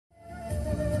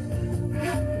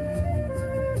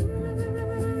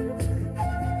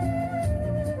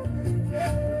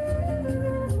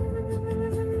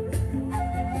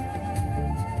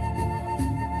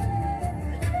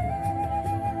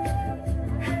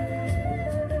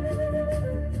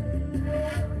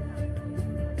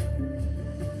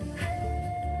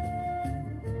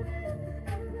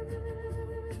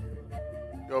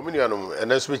Ominianum,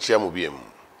 and then switch Yamubium.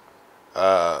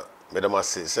 Madam, I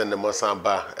say, send the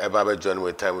Masamba, a barber join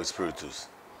with time with spiritus.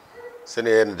 Send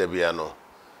the end of the piano.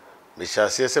 Me shall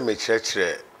see some church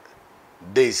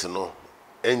days, no,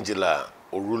 Angela,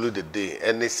 or rule the day,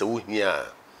 and it's a here,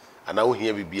 and I will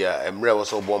hear Bibia, and Mra was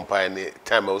so born pine,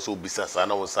 time I also be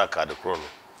Sassana was Saka the chrono.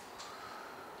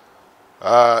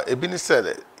 It been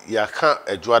said, Yaka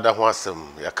a Juada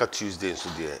Wasam, Yaka Tuesday,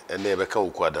 so dear, and never come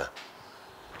Uquada.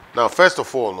 Now, first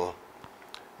of all, no,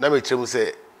 Nami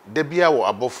say, Debia or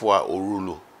Abofua or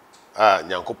Rulu,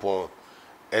 Yankopon,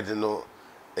 Edeno,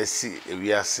 Esi,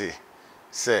 Eviase,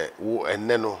 say, wo and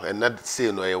Neno, and not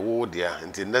say no a war dear,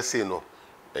 until not say no,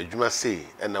 a Juma say,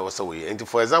 and I was away. And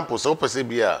for example, so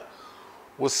Persebia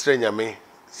was stranger me,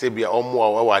 Sabia or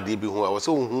more, our DB who I was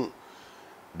so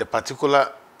the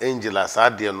particular angel as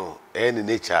Adiano, any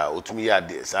nature, or to me,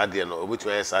 Sadiano, which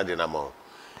way Sadianamo.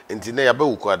 Until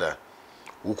Nayabu Uquada.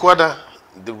 Uquada,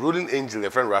 the ruling angel, a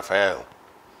friend Raphael.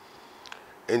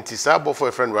 And Tisabo for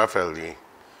a friend Raphael,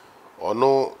 or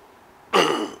no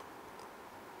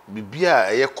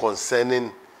Bibia a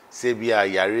concerning Sabia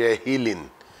Yare healing.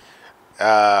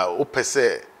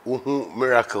 Opese uhu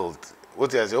miracle.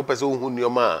 What is opese uhu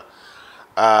nioma?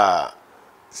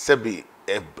 Sebi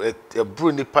a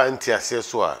bruni panty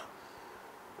assessor.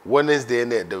 Wednesday,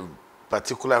 the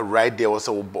particular right there was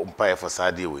a bumpire for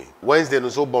Saturday. Wednesday, no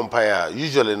so bumpire.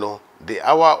 Usually, no, the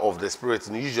hour of the spirit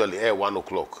usually at 1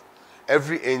 o'clock.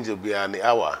 Every angel be an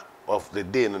hour of the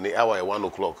day, and the hour at 1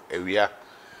 o'clock. We are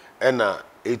and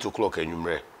 8 o'clock and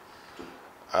you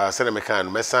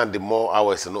the more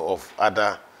hours of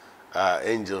other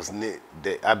angels,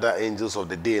 the other angels of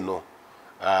the day, no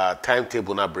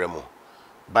timetable na bremo.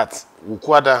 But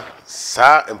ukwada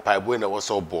sa empaibo na was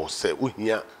all boss say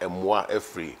uhia emwa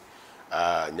efri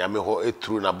nyame ho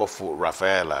etru na bofo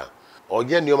Rafaela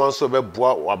oye nioma so be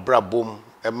boa wabrabom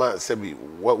ema sebi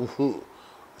wa uhu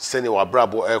sene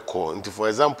wabrabo eko nti for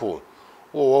example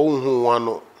wo uhu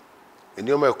wano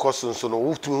nioma ekoso so no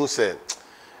wutumi hu say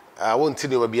won't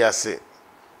nioma bi ase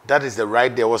that is the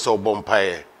right there was all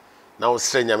bompire now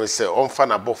say nyame say onfa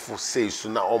na bofo say su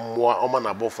na omwa oma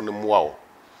na bofo ne moa.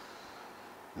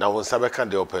 Now, when Sabeka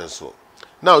de open so.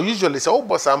 Now, usually, it's all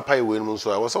boss empire when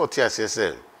so I was all TSS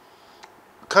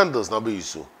candles now be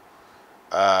used.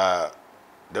 The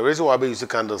reason why I use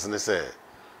candles in the say,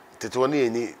 Tetwani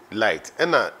any light,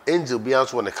 and an angel be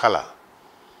answer on the color.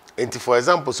 And for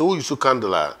example, so we use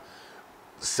candle,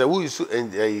 so we use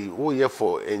who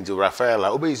for angel Raphael,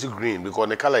 obey use green because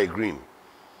the color is green.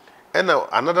 And now,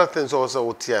 another thing is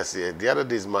also TSS, the other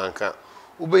days, man,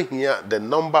 obey here the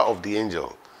number of the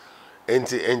angel.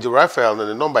 Into Angel Raphael, and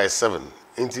the number is 7.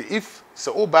 Into if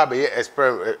so, oh, baby,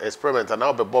 experiment, and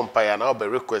I'll be bumpire, and I'll be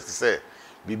request to say,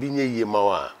 Bibinye ye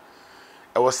mawa.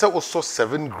 I was also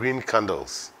 7 green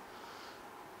candles.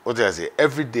 What did I say?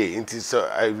 Every day, into so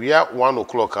we are 1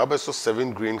 o'clock, I'll be so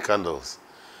 7 green candles.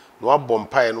 No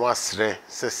bumpire, no sre,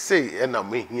 say, and I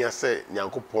may here say,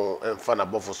 Yankopon, and fan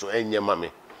above so, and your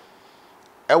mammy.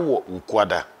 Ewo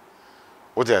ukwada.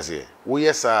 What did I say? Oh,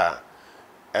 yes, sir.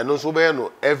 And also,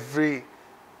 every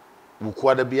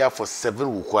wukwada be for 7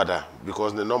 wukwada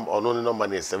because the number or no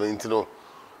number is 17. No,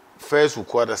 first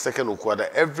wukwada, second wukwada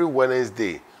every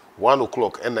Wednesday 1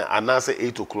 o'clock and another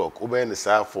 8 o'clock. Ube and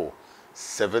the for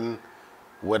 7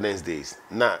 Wednesdays.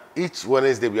 Now each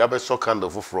Wednesday we have a sock candle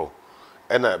for fro,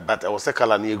 and but I was a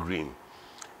color near green.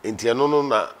 Inti no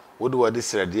na what do I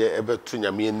this idea ebe to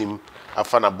nyame anim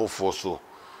afana bofo so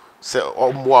say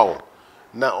wow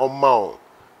na omao.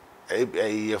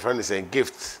 Your friend is saying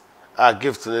gift.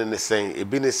 Gift and saying a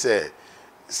business say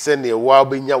send a wild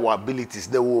binya abilities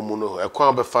the woman a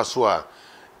quan be faswa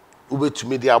ube to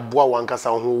me the abua one cast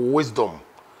on wisdom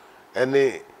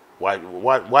and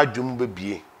why jum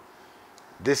be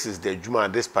this is the juma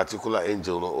this particular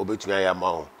angel no obe to me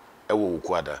amount ewo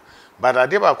ukwada but I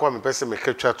deba kwa me person me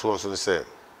capture to so say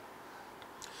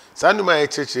sanu ma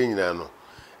church nyina no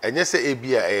enye say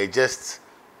ebia e just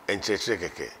enchechre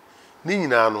keke ni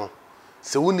nyina no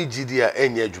se woni gidi a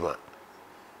enya adwuma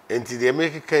enti de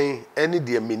make kan ene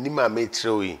de menima ma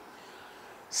etrewi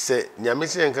se nyame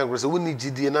se enkan kro se woni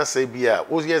gidi na se bia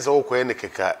wo yes wo kwen ne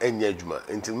keka enya adwuma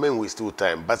enti men waste still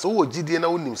time but wo gidi na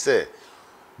wonim se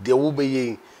de wo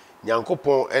beye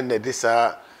nyankopon ene de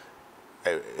sa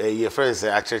ye friends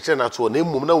a cheche na to na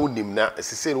emum na wonim na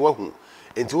sese ne wahu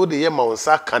enti wo de ye ma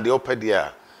wonsa kan de opede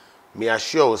a me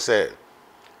assure say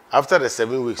after the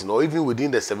 7 weeks no even within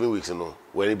the 7 weeks no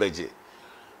we beje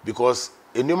because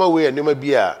enuma way enuma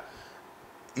bia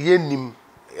yenim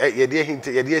ye de hint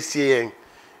ye de sie yen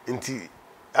nti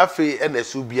afi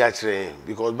enesu bia kire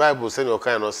because bible say no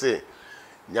kind no say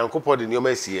nyankopɔ de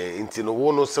nneɛma asi nti no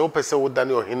wo no sɛ wopɛ sɛ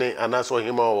wodane ɔhene anaasɛ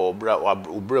ɔhema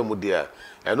obra mu de a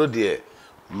ɛno de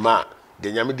ma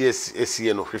de nyame de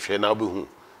asie no hwehwɛ na wobɛhu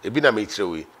ebi na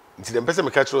mekyerɛ we nti de mpɛ sɛ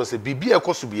meka kyerɛ sɛ bibia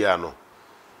ɛkɔ so biara no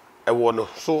ɛwɔ no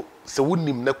so sɛ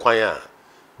wonim ne kwan a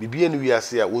bibia ne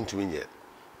wiase a wontumi nyɛ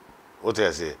what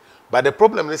I say but the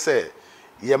problem is say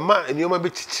yɛma nneɛma bi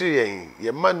kyikyiri yɛn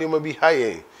yɛma nneɛma bi ha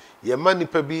yɛn yɛma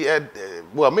nipa bi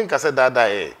bo amenka sɛ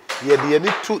daadaa yɛde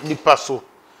yɛne tu nipa so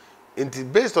nti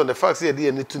based on the fact say yɛde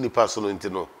yɛne tu nipa so no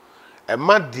nti no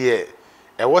ɛma deɛ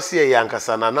ɛwɔ sɛ yɛ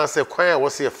ankasa na na sɛ kwan a ɛwɔ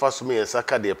sɛ yɛfa so me yɛnsa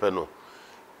ka deɛ pɛ no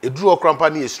ɛduru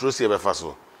ɔkrampa ne yɛsuro sɛ yɛbɛfa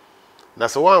so na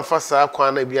sɛ woamfa saa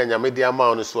kwan na bi a nyame de ama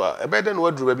wo no so a ɛbɛdɛ no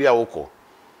waduru baabi a wokɔ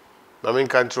na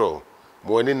menka nkyerɛ ma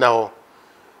w'ani na hɔ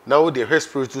na wo de hwɛ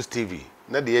Spiritus TV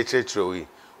na de yɛkyerɛkyerɛ wo yi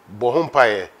bɔ ho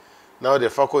mpaeɛ na wo de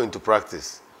fa kɔ into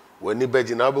practice w'ani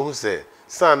bɛgye na wobɛhu sɛ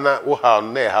saa na wo haw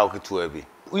no na yɛ haw ketewa bi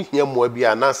wohia mmoa bi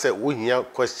a anaasɛ wohia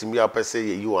question bi a wopɛ sɛ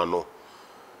yɛyi wo ano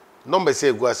number sɛ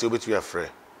egu ase obetumi afrɛ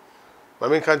ma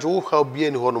menka nkyerɛ wo haw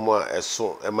bia ni hɔ no mu a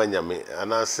ɛso ɛma nyame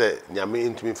anaasɛ nyame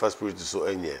ntumi fa spirit so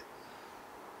ɛnyɛ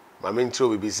ma menkyerɛ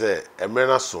obibi sɛ ɛmmerɛ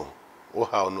no so wo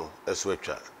haw no ɛso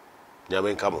atwa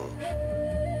nyame nka mo